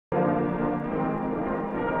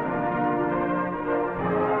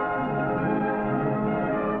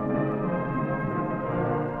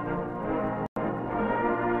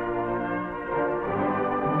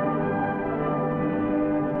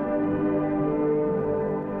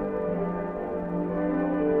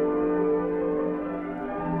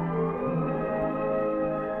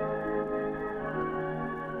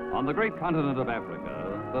On the great continent of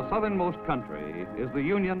Africa, the southernmost country is the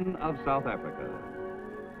Union of South Africa.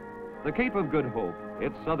 The Cape of Good Hope,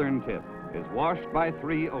 its southern tip, is washed by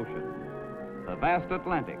three oceans. The vast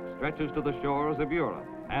Atlantic stretches to the shores of Europe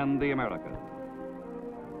and the Americas.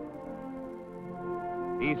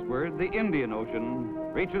 Eastward, the Indian Ocean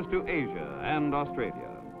reaches to Asia and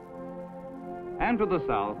Australia. And to the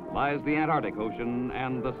south lies the Antarctic Ocean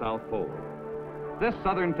and the South Pole. This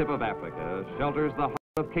southern tip of Africa shelters the heart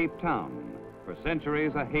of Cape Town, for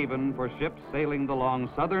centuries a haven for ships sailing the long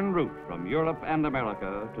southern route from Europe and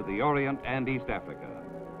America to the Orient and East Africa.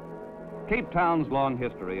 Cape Town's long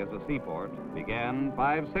history as a seaport began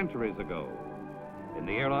 5 centuries ago, in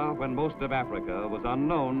the era when most of Africa was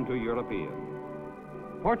unknown to Europeans.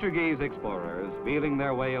 Portuguese explorers feeling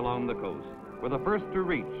their way along the coast were the first to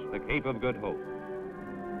reach the Cape of Good Hope.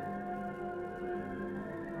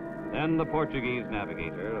 Then the Portuguese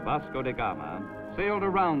navigator, Vasco da Gama, sailed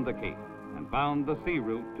around the Cape and found the sea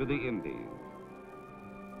route to the Indies.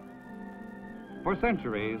 For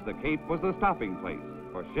centuries, the Cape was the stopping place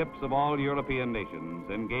for ships of all European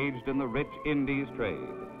nations engaged in the rich Indies trade.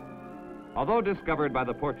 Although discovered by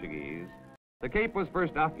the Portuguese, the Cape was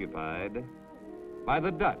first occupied by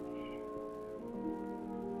the Dutch,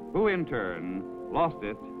 who in turn lost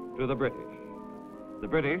it to the British. The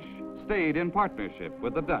British stayed in partnership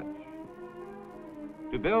with the Dutch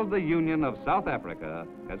to build the Union of South Africa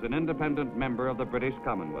as an independent member of the British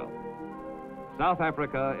Commonwealth. South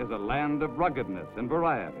Africa is a land of ruggedness and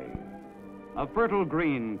variety, of fertile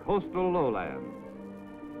green coastal lowlands,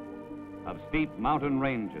 of steep mountain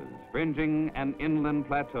ranges fringing an inland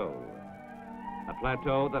plateau, a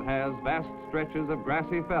plateau that has vast stretches of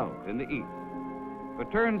grassy veldt in the east,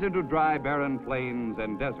 but turns into dry, barren plains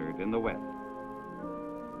and desert in the west.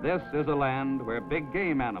 This is a land where big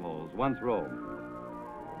game animals once roamed.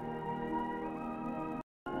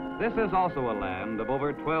 This is also a land of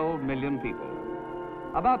over 12 million people.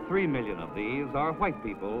 About 3 million of these are white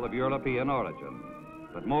people of European origin,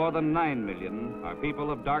 but more than 9 million are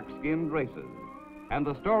people of dark-skinned races, and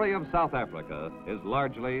the story of South Africa is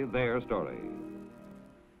largely their story.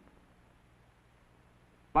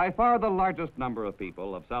 By far the largest number of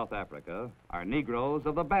people of South Africa are Negroes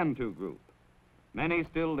of the Bantu group. Many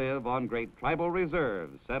still live on great tribal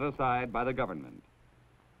reserves set aside by the government.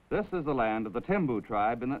 This is the land of the Tembu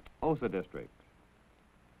tribe in the Osa district.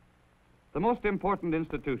 The most important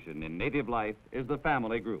institution in native life is the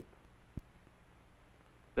family group.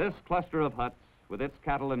 This cluster of huts with its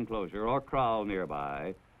cattle enclosure or kraal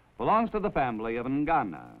nearby belongs to the family of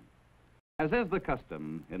Ngana. As is the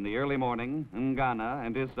custom, in the early morning, Ngana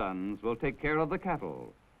and his sons will take care of the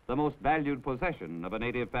cattle, the most valued possession of a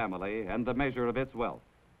native family and the measure of its wealth.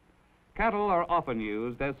 Cattle are often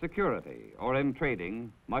used as security or in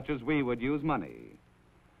trading, much as we would use money.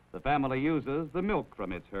 The family uses the milk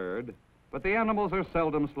from its herd, but the animals are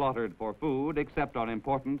seldom slaughtered for food except on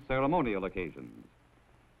important ceremonial occasions.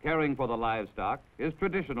 Caring for the livestock is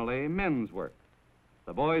traditionally men's work.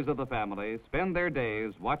 The boys of the family spend their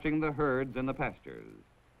days watching the herds in the pastures.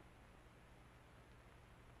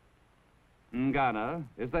 Ngana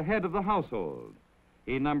is the head of the household.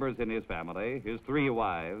 He numbers in his family his 3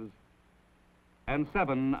 wives and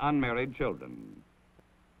 7 unmarried children.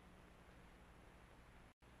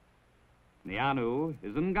 Nyanu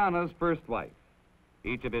is Ngana's first wife.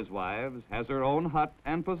 Each of his wives has her own hut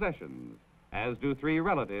and possessions, as do 3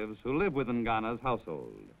 relatives who live with Ngana's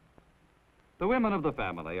household. The women of the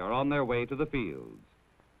family are on their way to the fields.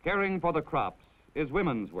 Caring for the crops is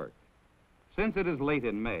women's work. Since it is late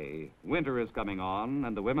in May, winter is coming on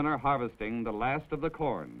and the women are harvesting the last of the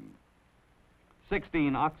corn.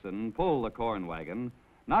 16 oxen pull the corn wagon,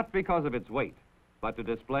 not because of its weight, but to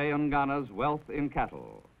display Ngana's wealth in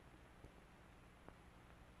cattle.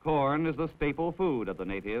 Corn is the staple food of the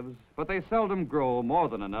natives, but they seldom grow more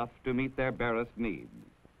than enough to meet their barest needs.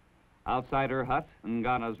 Outside her hut,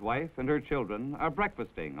 Ngana's wife and her children are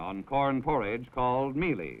breakfasting on corn porridge called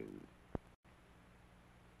mealies.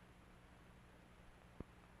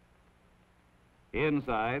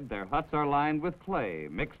 Inside, their huts are lined with clay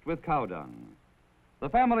mixed with cow dung. The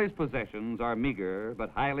family's possessions are meager but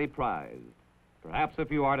highly prized. Perhaps a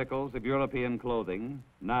few articles of European clothing,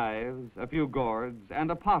 knives, a few gourds, and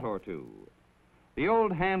a pot or 2. The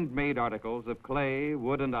old handmade articles of clay,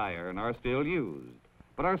 wood, and iron are still used,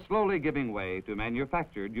 but are slowly giving way to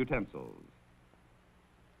manufactured utensils.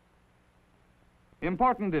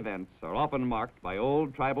 Important events are often marked by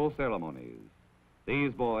old tribal ceremonies.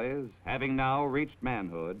 These boys, having now reached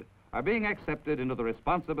manhood, are being accepted into the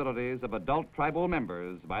responsibilities of adult tribal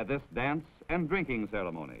members by this dance and drinking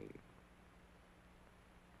ceremony.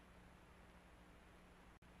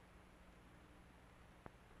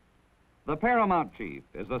 The paramount chief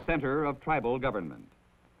is the center of tribal government.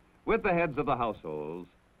 With the heads of the households,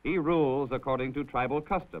 he rules according to tribal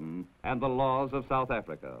custom and the laws of South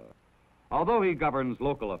Africa. Although he governs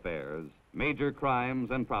local affairs, major crimes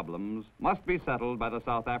and problems must be settled by the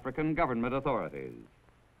South African government authorities.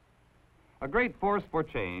 A great force for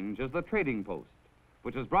change is the trading post,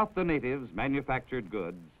 which has brought the natives manufactured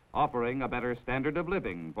goods, offering a better standard of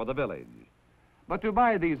living for the village. But to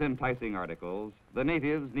buy these enticing articles, the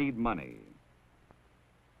natives need money.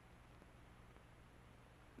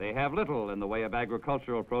 They have little in the way of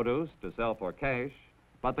agricultural produce to sell for cash,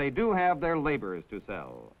 but they do have their labors to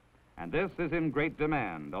sell. And this is in great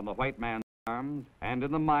demand on the white man's farms and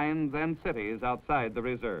in the mines and cities outside the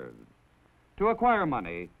reserves. To acquire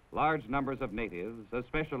money, large numbers of natives,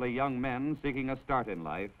 especially young men seeking a start in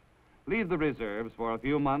life, leave the reserves for a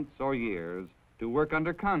few months or years to work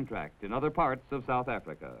under contract in other parts of South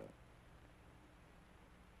Africa.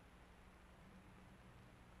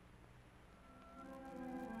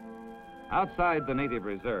 Outside the native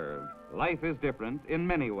reserve, life is different in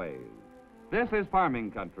many ways. This is farming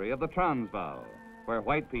country of the Transvaal, where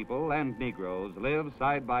white people and Negroes live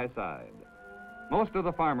side by side. Most of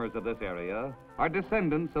the farmers of this area are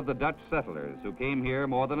descendants of the Dutch settlers who came here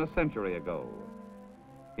more than a century ago.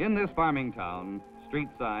 In this farming town, street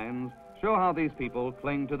signs show how these people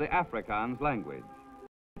cling to the Afrikaans language.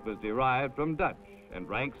 It was derived from Dutch and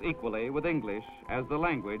ranks equally with English as the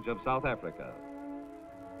language of South Africa.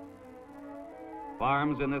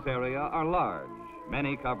 Farms in this area are large,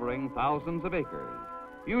 many covering thousands of acres,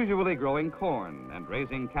 usually growing corn and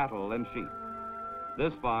raising cattle and sheep.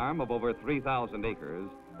 This farm of over 3,000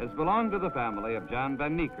 acres has belonged to the family of Jan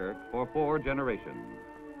van Niekerk for 4 generations.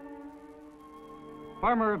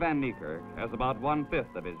 Farmer Van Niekerk has about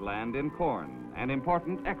 1/5 of his land in corn, an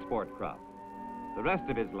important export crop. The rest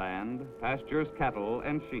of his land pastures cattle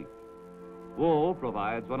and sheep. Wool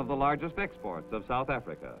provides one of the largest exports of South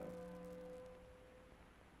Africa.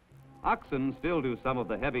 Oxen still do some of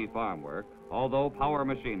the heavy farm work, although power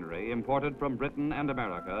machinery imported from Britain and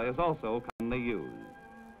America is also commonly used.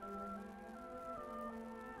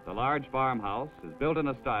 The large farmhouse is built in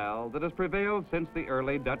a style that has prevailed since the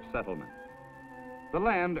early Dutch settlement. The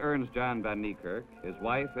land earns Jan van Niekerk, his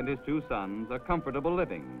wife, and his 2 sons a comfortable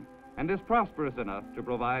living and is prosperous enough to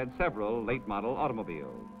provide several late-model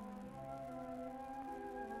automobiles.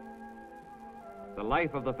 The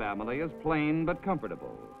life of the family is plain but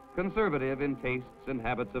comfortable, conservative in tastes and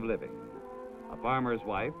habits of living. A farmer's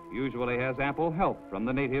wife usually has ample help from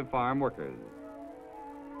the native farm workers.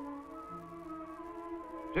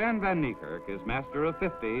 Jan van Niekerk is master of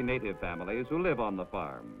 50 native families who live on the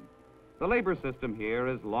farm. The labor system here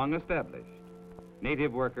is long established.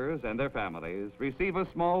 Native workers and their families receive a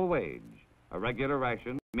small wage, a regular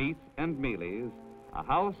ration, meat and mealies, a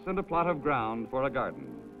house and a plot of ground for a garden.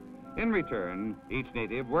 In return, each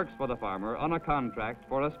native works for the farmer on a contract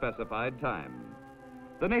for a specified time.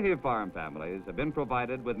 The native farm families have been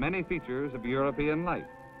provided with many features of European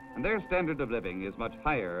life, and their standard of living is much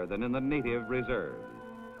higher than in the native reserves.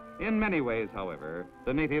 In many ways, however,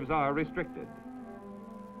 the natives are restricted.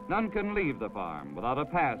 None can leave the farm without a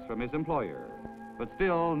pass from his employer, but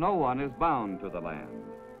still no one is bound to the land.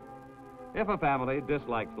 If a family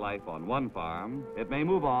dislikes life on one farm, it may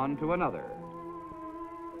move on to another.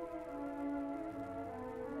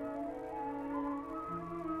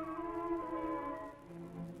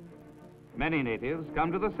 Many natives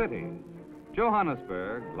come to the cities.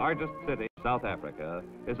 Johannesburg, largest city in South Africa,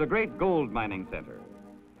 is a great gold mining center.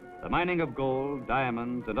 The mining of gold,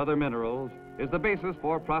 diamonds, and other minerals is the basis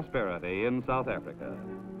for prosperity in South Africa.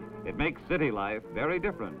 It makes city life very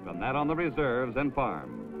different from that on the reserves and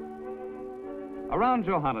farms. Around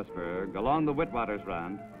Johannesburg, along the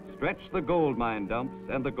Witwatersrand, stretch the gold mine dumps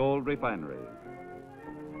and the gold refineries.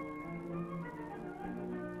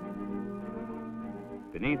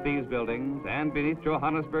 Beneath these buildings and beneath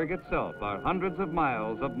Johannesburg itself are hundreds of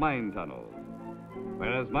miles of mine tunnels,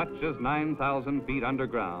 where as much as 9,000 feet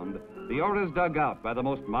underground, the ore is dug out by the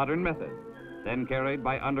most modern methods, then carried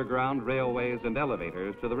by underground railways and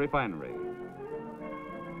elevators to the refinery.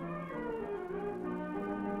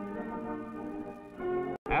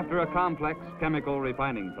 After a complex chemical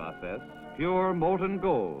refining process, pure molten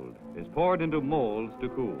gold is poured into molds to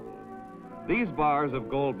cool. These bars of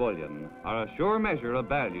gold bullion are a sure measure of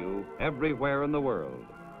value everywhere in the world.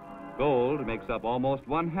 Gold makes up almost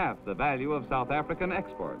 1/2 the value of South African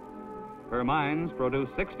exports. Her mines produce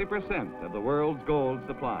 60% of the world's gold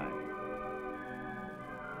supply.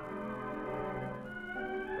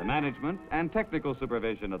 The management and technical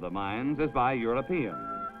supervision of the mines is by Europeans.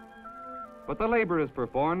 But the labor is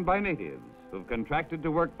performed by natives, who've contracted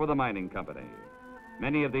to work for the mining company.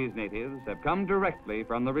 Many of these natives have come directly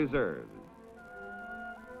from the reserves.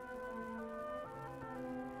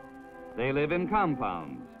 They live in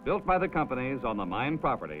compounds built by the companies on the mine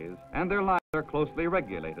properties, and their lives are closely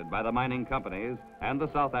regulated by the mining companies and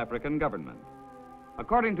the South African government.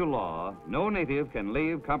 According to law, no native can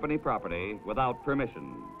leave company property without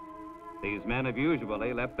permission. These men have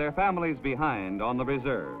usually left their families behind on the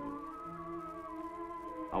reserve.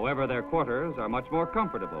 However, their quarters are much more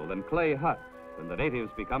comfortable than clay huts, and the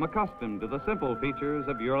natives become accustomed to the simple features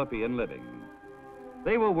of European living.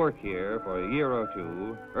 They will work here for a year or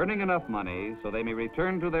two, earning enough money so they may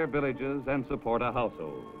return to their villages and support a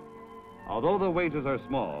household. Although the wages are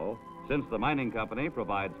small, since the mining company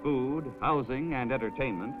provides food, housing, and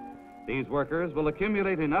entertainment, these workers will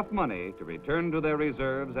accumulate enough money to return to their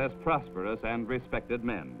reserves as prosperous and respected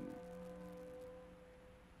men.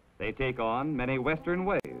 They take on many Western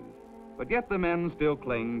ways, but yet the men still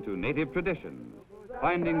cling to native traditions,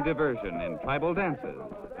 finding diversion in tribal dances,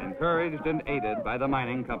 encouraged and aided by the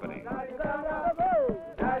mining company.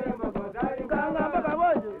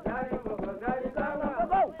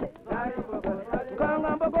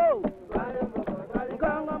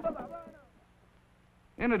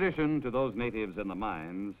 In addition to those natives in the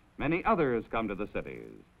mines, many others come to the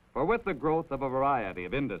cities, for with the growth of a variety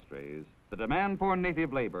of industries, the demand for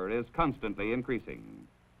native labor is constantly increasing.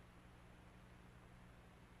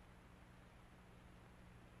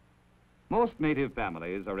 Most native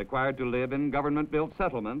families are required to live in government-built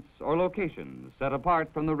settlements or locations set apart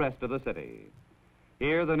from the rest of the city.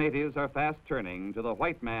 Here, the natives are fast turning to the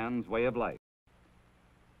white man's way of life.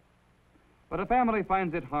 But a family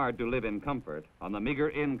finds it hard to live in comfort on the meager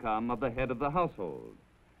income of the head of the household.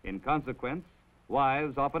 In consequence,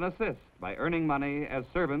 wives often assist by earning money as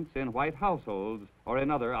servants in white households or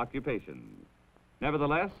in other occupations.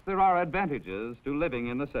 Nevertheless, there are advantages to living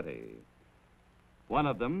in the city. One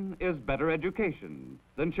of them is better education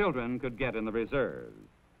than children could get in the reserves.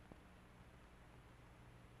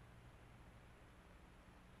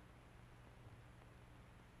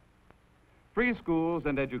 Free schools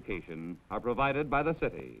and education are provided by the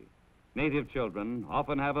city. Native children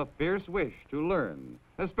often have a fierce wish to learn,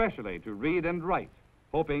 especially to read and write,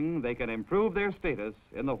 hoping they can improve their status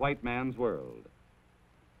in the white man's world.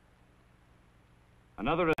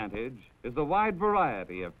 Another advantage is the wide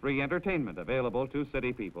variety of free entertainment available to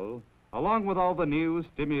city people, along with all the new,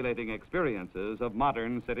 stimulating experiences of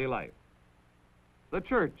modern city life. The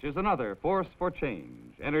church is another force for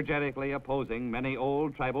change, energetically opposing many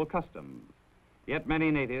old tribal customs. Yet many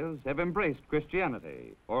natives have embraced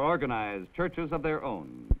Christianity or organized churches of their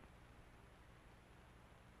own.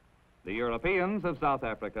 The Europeans of South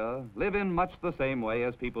Africa live in much the same way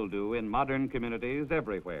as people do in modern communities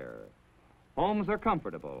everywhere. Homes are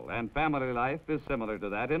comfortable, and family life is similar to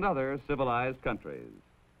that in other civilized countries.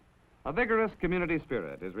 A vigorous community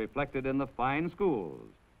spirit is reflected in the fine schools,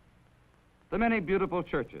 the many beautiful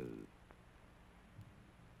churches,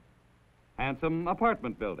 handsome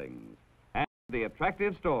apartment buildings, and the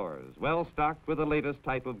attractive stores well stocked with the latest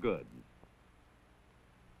type of goods.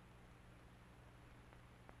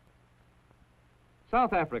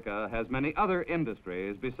 South Africa has many other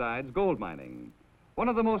industries besides gold mining, one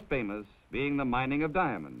of the most famous being the mining of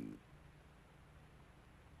diamonds.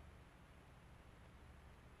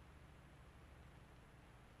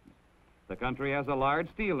 The country has a large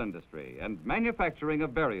steel industry, and manufacturing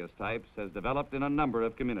of various types has developed in a number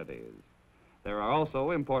of communities. There are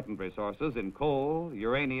also important resources in coal,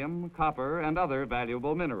 uranium, copper, and other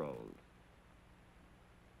valuable minerals.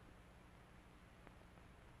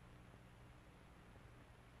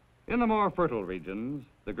 In the more fertile regions,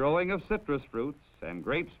 the growing of citrus fruits and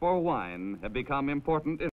grapes for wine have become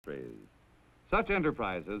important industries. Such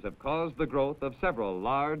enterprises have caused the growth of several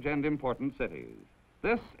large and important cities.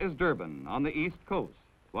 This is Durban on the East Coast,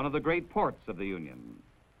 one of the great ports of the Union.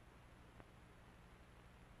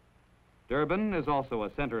 Durban is also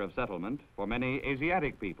a center of settlement for many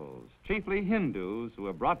Asiatic peoples, chiefly Hindus who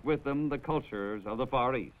have brought with them the cultures of the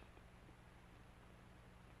Far East.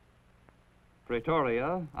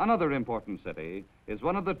 Pretoria, another important city, is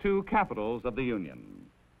one of the two capitals of the Union.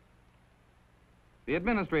 The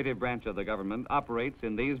administrative branch of the government operates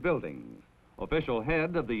in these buildings. Official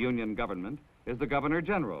head of the Union government is the Governor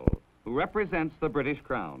General, who represents the British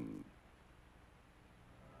Crown.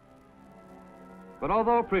 But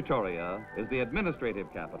although Pretoria is the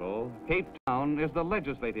administrative capital, Cape Town is the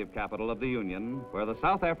legislative capital of the Union, where the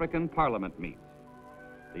South African Parliament meets.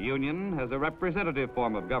 The Union has a representative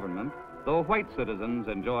form of government, though white citizens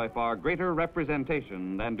enjoy far greater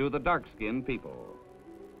representation than do the dark-skinned people.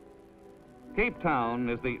 Cape Town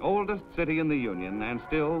is the oldest city in the Union and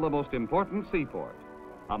still the most important seaport.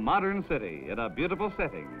 A modern city in a beautiful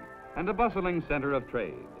setting and a bustling center of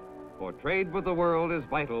trade. For trade with the world is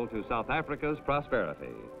vital to South Africa's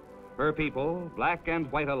prosperity. Her people, black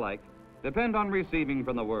and white alike, depend on receiving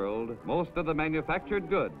from the world most of the manufactured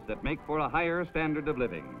goods that make for a higher standard of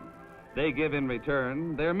living. They give in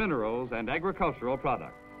return their minerals and agricultural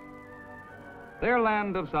products. Their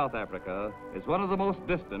land of South Africa is one of the most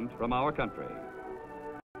distant from our country.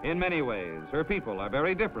 In many ways, her people are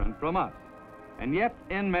very different from us, and yet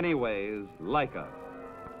in many ways like us.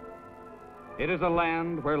 It is a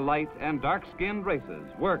land where light and dark-skinned races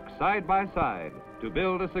work side by side to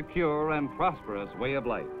build a secure and prosperous way of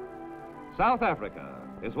life. South Africa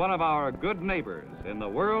is one of our good neighbors in the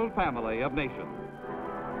world family of nations.